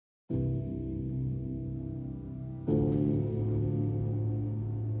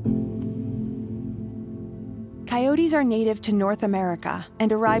Coyotes are native to North America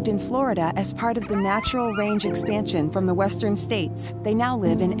and arrived in Florida as part of the natural range expansion from the western states. They now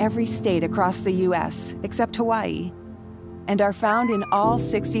live in every state across the U.S., except Hawaii, and are found in all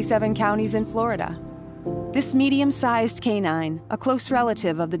 67 counties in Florida. This medium-sized canine, a close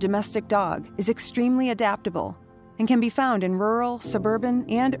relative of the domestic dog, is extremely adaptable and can be found in rural, suburban,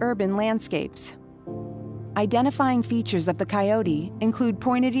 and urban landscapes. Identifying features of the coyote include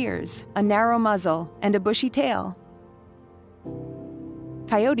pointed ears, a narrow muzzle, and a bushy tail.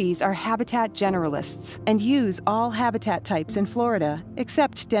 Coyotes are habitat generalists and use all habitat types in Florida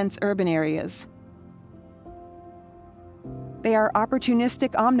except dense urban areas. They are opportunistic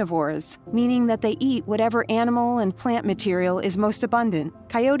omnivores, meaning that they eat whatever animal and plant material is most abundant.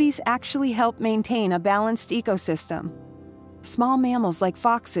 Coyotes actually help maintain a balanced ecosystem. Small mammals like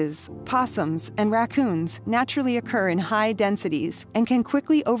foxes, possums, and raccoons naturally occur in high densities and can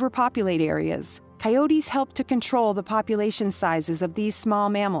quickly overpopulate areas. Coyotes help to control the population sizes of these small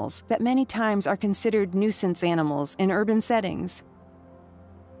mammals that many times are considered nuisance animals in urban settings.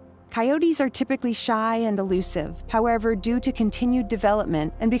 Coyotes are typically shy and elusive. However, due to continued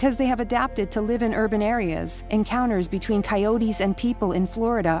development and because they have adapted to live in urban areas, encounters between coyotes and people in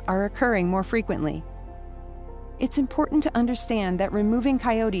Florida are occurring more frequently. It's important to understand that removing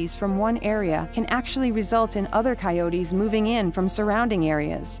coyotes from one area can actually result in other coyotes moving in from surrounding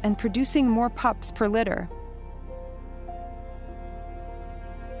areas and producing more pups per litter.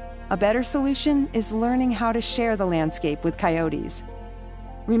 A better solution is learning how to share the landscape with coyotes.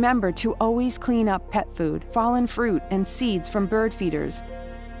 Remember to always clean up pet food, fallen fruit, and seeds from bird feeders.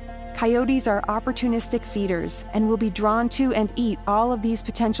 Coyotes are opportunistic feeders and will be drawn to and eat all of these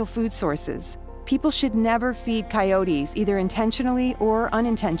potential food sources. People should never feed coyotes, either intentionally or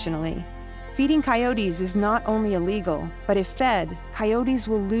unintentionally. Feeding coyotes is not only illegal, but if fed, coyotes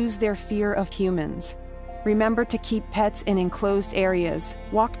will lose their fear of humans. Remember to keep pets in enclosed areas,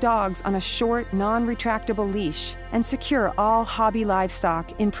 walk dogs on a short, non-retractable leash, and secure all hobby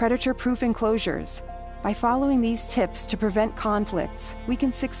livestock in predator-proof enclosures. By following these tips to prevent conflicts, we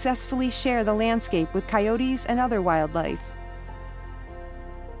can successfully share the landscape with coyotes and other wildlife.